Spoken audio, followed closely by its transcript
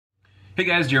Hey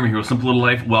guys, Jeremy here with Simple Little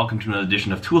Life. Welcome to another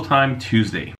edition of Tool Time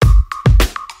Tuesday.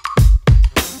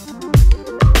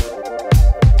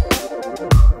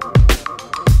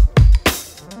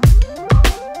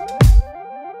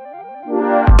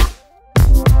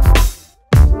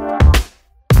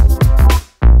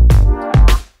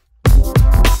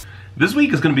 This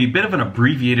week is going to be a bit of an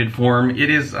abbreviated form.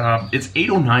 It's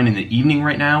 8:09 in the evening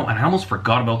right now, and I almost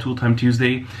forgot about Tool Time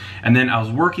Tuesday. And then I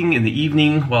was working in the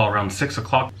evening, well, around 6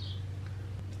 o'clock,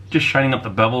 just shining up the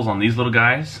bevels on these little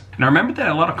guys. And I remembered that I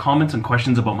had a lot of comments and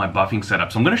questions about my buffing setup,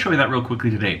 so I'm going to show you that real quickly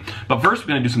today. But first, we're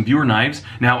going to do some viewer knives.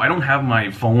 Now, I don't have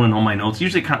my phone and all my notes.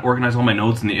 Usually I kind of organize all my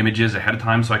notes and the images ahead of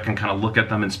time so I can kind of look at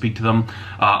them and speak to them.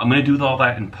 I'm going to do all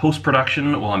that in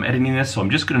post-production while I'm editing this, so I'm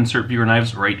just going to insert viewer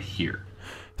knives right here.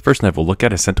 The first knife we'll look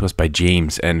at is sent to us by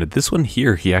James, and this one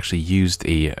here, he actually used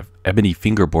a ebony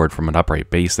fingerboard from an upright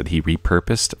base that he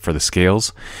repurposed for the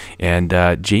scales. And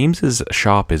James's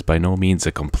shop is by no means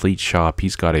a complete shop.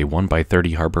 He's got a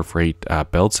 1x30 Harbor Freight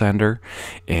belt sander,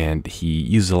 and he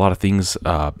uses a lot of things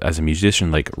as a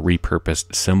musician, like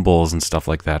repurposed cymbals and stuff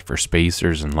like that for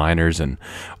spacers and liners. And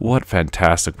what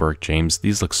fantastic work, James.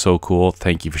 These look so cool.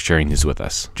 Thank you for sharing these with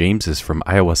us. James is from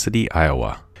Iowa City,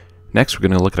 Iowa. Next, we're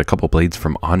going to look at a couple blades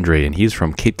from Andre, and he's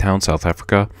from Cape Town, South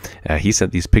Africa. He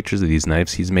sent these pictures of these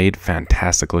knives he's made.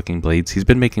 Fantastic looking blades. He's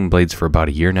been making blades for about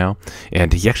a year now,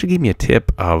 and he actually gave me a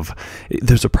tip of,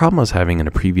 there's a problem I was having in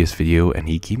a previous video, and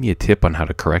he gave me a tip on how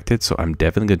to correct it, so I'm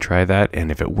definitely going to try that,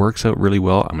 and if it works out really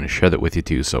well, I'm going to share that with you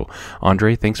too. So,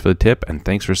 Andre, thanks for the tip, and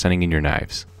thanks for sending in your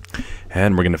knives.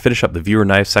 And we're going to finish up the viewer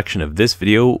knife section of this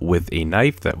video with a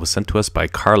knife that was sent to us by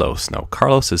Carlos. Now,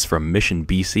 Carlos is from Mission,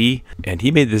 BC, and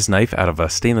he made this knife out of a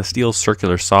stainless steel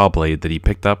circular saw blade that he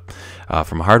picked up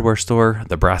from a hardware store.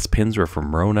 The brass pins were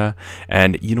from Rona,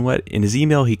 and you know what? In his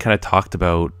email, he kind of talked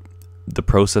about the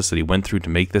process that he went through to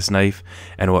make this knife,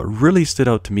 and what really stood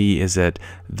out to me is that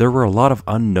there were a lot of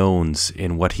unknowns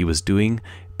in what he was doing,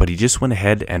 but he just went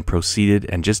ahead and proceeded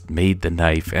and just made the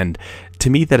knife. And to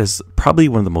me, that is probably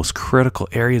one of the most critical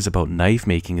areas about knife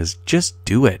making, is just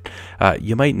do it.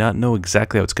 You might not know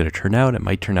exactly how it's going to turn out. It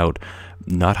might turn out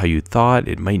not how you thought.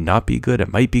 It might not be good.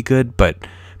 It might be good, but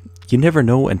you never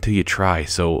know until you try.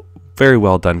 So very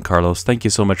well done, Carlos. Thank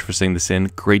you so much for sending this in.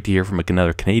 Great to hear from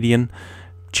another Canadian.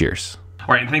 Cheers.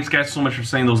 All right, and thanks guys so much for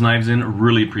sending those knives in.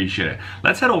 Really appreciate it.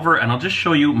 Let's head over and I'll just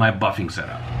show you my buffing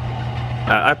setup.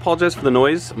 I apologize for the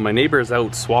noise. My neighbor is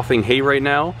out swathing hay right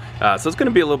now, so it's going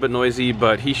to be a little bit noisy,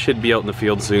 but he should be out in the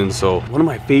field soon. So one of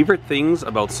my favorite things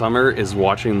about summer is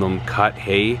watching them cut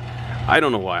hay. I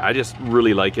don't know why, I just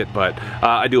really like it, but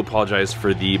I do apologize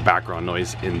for the background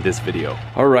noise in this video.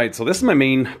 Alright, so this is my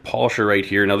main polisher right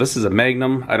here. Now this is a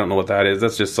Magnum, I don't know what that is,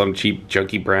 that's just some cheap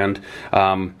junky brand.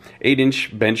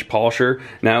 8-inch bench polisher.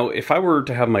 Now if I were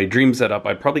to have my dream setup,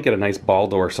 I'd probably get a nice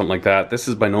Baldo or something like that. This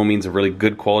is by no means a really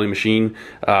good quality machine.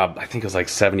 I think it was like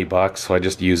 70 bucks, so I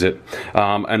just use it.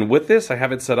 And with this, I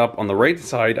have it set up on the right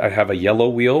side, I have a yellow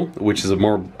wheel, which is a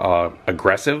more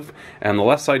aggressive, and the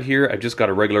left side here, I've just got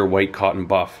a regular white cotton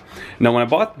buff. Now when I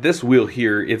bought this wheel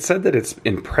here, it said that it's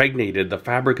impregnated, the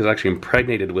fabric is actually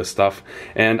impregnated with stuff,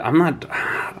 and I'm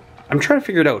trying to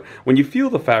figure it out. When you feel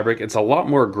the fabric, it's a lot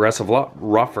more aggressive, a lot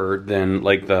rougher than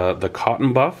like the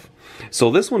cotton buff.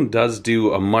 So this one does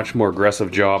do a much more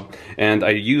aggressive job, and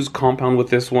I use compound with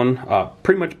this one,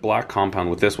 pretty much black compound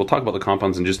with this. We'll talk about the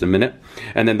compounds in just a minute.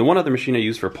 And then the one other machine I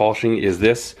use for polishing is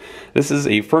this. This is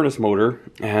a furnace motor,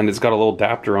 and it's got a little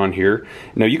adapter on here.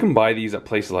 Now you can buy these at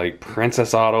places like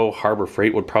Princess Auto, Harbor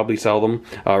Freight would probably sell them.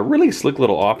 Really slick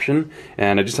little option,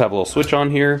 and I just have a little switch on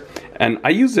here. And I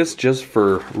use this just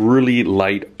for really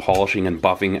light polishing and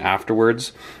buffing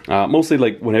afterwards. Mostly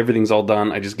like when everything's all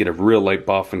done, I just get a real light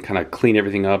buff and kind of clean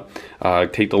everything up,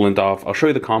 take the lint off. I'll show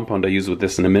you the compound I use with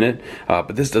this in a minute,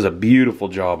 but this does a beautiful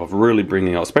job of really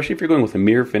bringing out, especially if you're going with a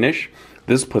mirror finish,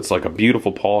 this puts like a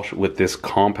beautiful polish with this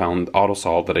compound auto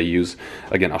solve that I use.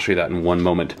 Again, I'll show you that in one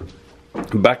moment.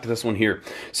 Back to this one here.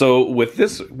 So with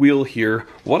this wheel here,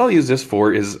 what I'll use this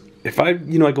for is if I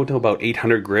go to about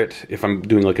 800 grit, if I'm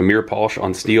doing like a mirror polish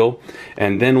on steel,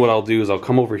 and then what I'll do is I'll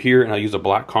come over here and I'll use a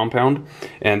black compound,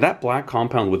 and that black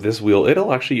compound with this wheel,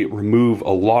 it'll actually remove a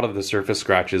lot of the surface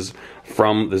scratches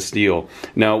from the steel.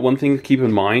 Now, one thing to keep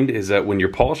in mind is that when you're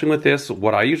polishing with this,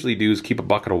 what I usually do is keep a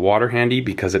bucket of water handy,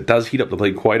 because it does heat up the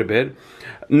blade quite a bit.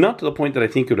 Not to the point that I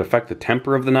think it would affect the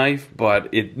temper of the knife, but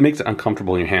it makes it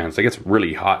uncomfortable in your hands. It gets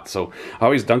really hot, so I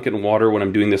always dunk it in water when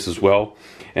I'm doing this as well.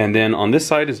 And then on this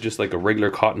side is just like a regular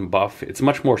cotton buff. It's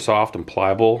much more soft and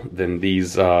pliable than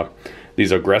these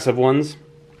aggressive ones.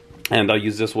 And I'll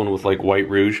use this one with like white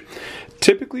rouge.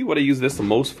 Typically what I use this the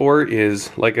most for is,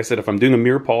 like I said, if I'm doing a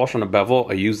mirror polish on a bevel,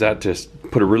 I use that to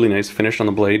put a really nice finish on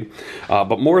the blade.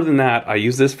 But more than that, I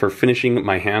use this for finishing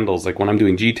my handles, like when I'm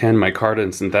doing G10, micarta,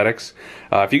 and synthetics.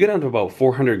 If you get down to about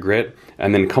 400 grit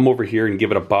and then come over here and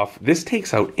give it a buff, this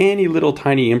takes out any little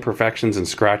tiny imperfections and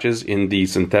scratches in the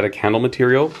synthetic handle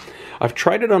material. I've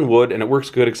tried it on wood and it works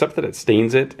good, except that it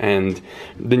stains it, and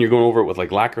then you're going over it with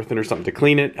like lacquer thinner or something to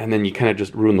clean it, and then you kind of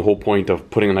just ruin the whole point of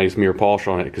putting a nice mirror polish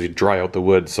on it because you dry out the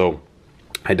wood. So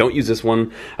I don't use this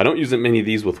one. I don't use many of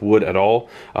these with wood at all,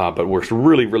 but works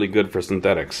really, really good for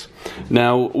synthetics.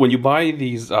 Now, when you buy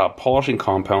these polishing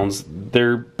compounds,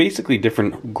 they're basically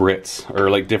different grits, or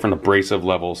like different abrasive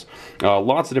levels.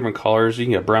 Lots of different colors. You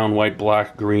can get brown, white,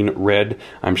 black, green, red.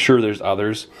 I'm sure there's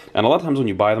others. And a lot of times when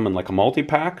you buy them in like a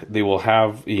multi-pack, they will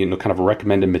have, you know, kind of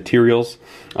recommended materials.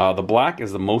 The black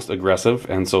is the most aggressive,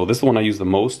 and so this is the one I use the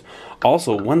most.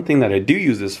 Also, one thing that I do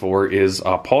use this for is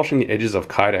polishing the edges of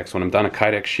Kydex. When I'm done a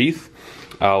Kydex sheath,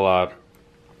 I'll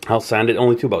sand it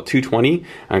only to about 220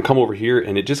 and come over here,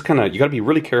 and it just kind of, you got to be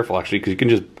really careful actually, because you can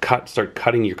just start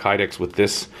cutting your Kydex with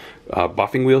this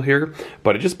buffing wheel here,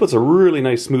 but it just puts a really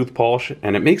nice smooth polish,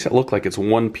 and it makes it look like it's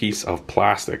one piece of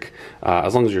plastic.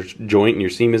 As long as your joint and your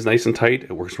seam is nice and tight,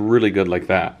 it works really good like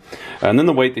that. And then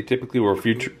the white they typically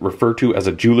refer to as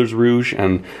a jeweler's rouge,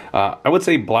 and I would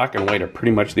say black and white are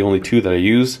pretty much the only two that I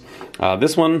use.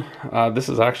 This one, this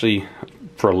is actually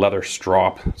for a leather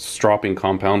stropping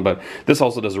compound, but this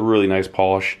also does a really nice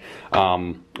polish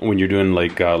when you're doing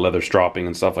like leather stropping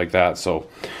and stuff like that. So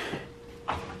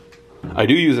I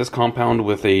do use this compound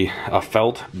with a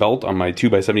felt belt on my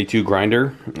 2x72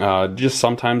 grinder, just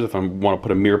sometimes if I want to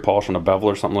put a mirror polish on a bevel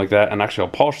or something like that. And actually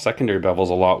I'll polish secondary bevels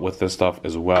a lot with this stuff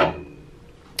as well.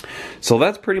 So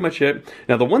that's pretty much it.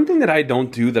 Now, the one thing that I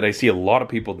don't do that I see a lot of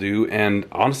people do, and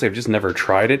honestly I've just never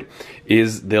tried it,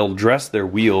 is they'll dress their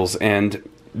wheels. And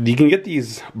you can get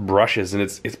these brushes, and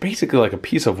it's basically like a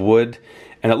piece of wood,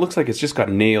 and it looks like it's just got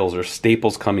nails or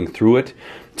staples coming through it.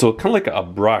 So kind of like a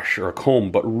brush or a comb,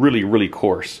 but really, really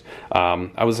coarse.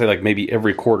 I would say like maybe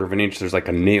every quarter of an inch there's like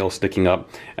a nail sticking up,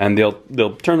 and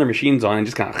they'll turn their machines on and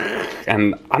just kind of,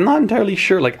 and I'm not entirely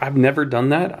sure, like I've never done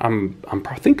that. I'm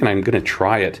thinking I'm gonna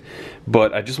try it,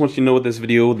 but I just want you to know with this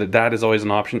video that is always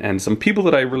an option. And some people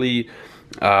that I really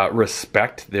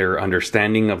respect their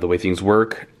understanding of the way things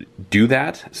work do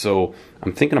that. So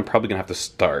I'm thinking I'm probably gonna have to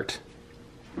start.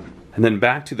 And then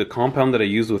back to the compound that I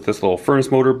used with this little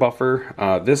furnace motor buffer,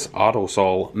 this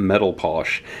Autosol metal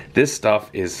polish. This stuff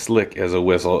is slick as a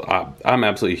whistle. I'm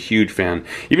absolutely a huge fan.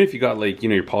 Even if you got like, you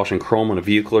know, you're polishing chrome on a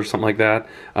vehicle or something like that,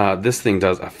 this thing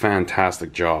does a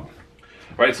fantastic job.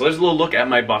 Alright, so there's a little look at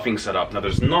my buffing setup. Now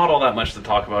there's not all that much to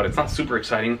talk about. It's not super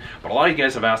exciting, but a lot of you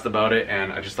guys have asked about it,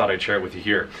 and I just thought I'd share it with you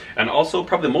here. And also,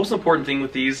 probably the most important thing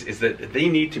with these is that they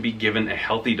need to be given a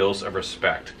healthy dose of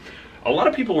respect. A lot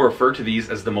of people refer to these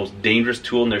as the most dangerous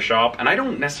tool in their shop, and I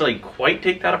don't necessarily quite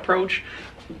take that approach.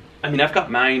 I mean, I've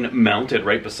got mine mounted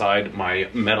right beside my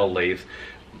metal lathe.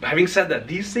 Having said that,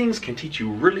 these things can teach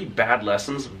you really bad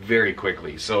lessons very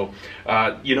quickly. So,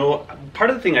 you know, part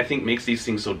of the thing I think makes these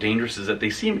things so dangerous is that they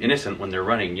seem innocent when they're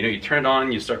running. You know, you turn it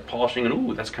on, you start polishing, and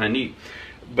ooh, that's kind of neat.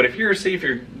 But if you're, say if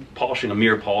you're polishing a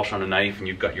mirror polish on a knife and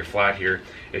you've got your flat here,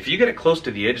 if you get it close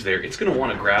to the edge there, it's going to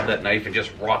want to grab that knife and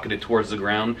just rocket it towards the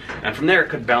ground, and from there it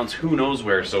could bounce who knows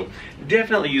where. So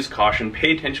definitely use caution,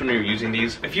 pay attention when you're using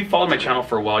these. If you've followed my channel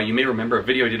for a while, you may remember a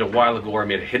video I did a while ago where I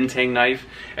made a hidden tang knife,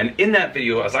 and in that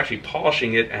video I was actually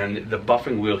polishing it, and the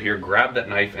buffing wheel here grabbed that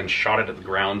knife and shot it at the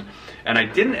ground. And I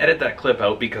didn't edit that clip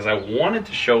out because I wanted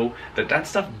to show that that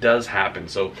stuff does happen.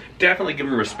 So definitely give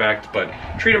them respect, but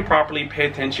treat them properly, pay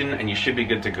attention, and you should be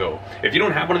good to go. If you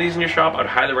don't have one of these in your shop, I'd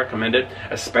highly recommend it,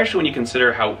 especially when you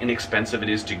consider how inexpensive it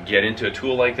is to get into a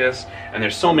tool like this. And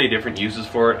there's so many different uses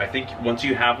for it. I think once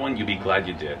you have one, you'll be glad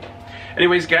you did.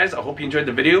 Anyways, guys, I hope you enjoyed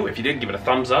the video. If you did, give it a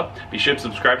thumbs up. Be sure to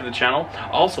subscribe to the channel.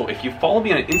 Also, if you follow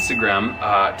me on Instagram,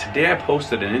 today I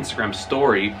posted an Instagram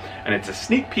story, and it's a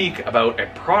sneak peek about a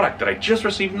product that I just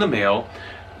received in the mail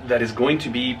that is going to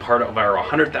be part of our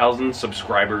 100,000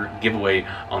 subscriber giveaway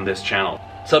on this channel.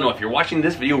 So no, if you're watching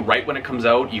this video right when it comes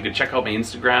out, you can check out my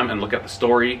Instagram and look at the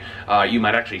story. You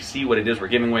might actually see what it is we're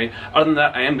giving away. Other than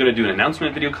that, I am going to do an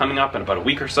announcement video coming up in about a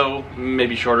week or so,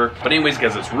 maybe shorter. But anyways,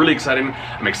 guys, it's really exciting.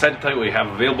 I'm excited to tell you what we have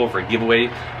available for a giveaway.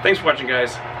 Thanks for watching,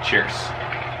 guys. Cheers.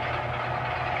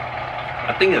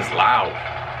 That thing is loud.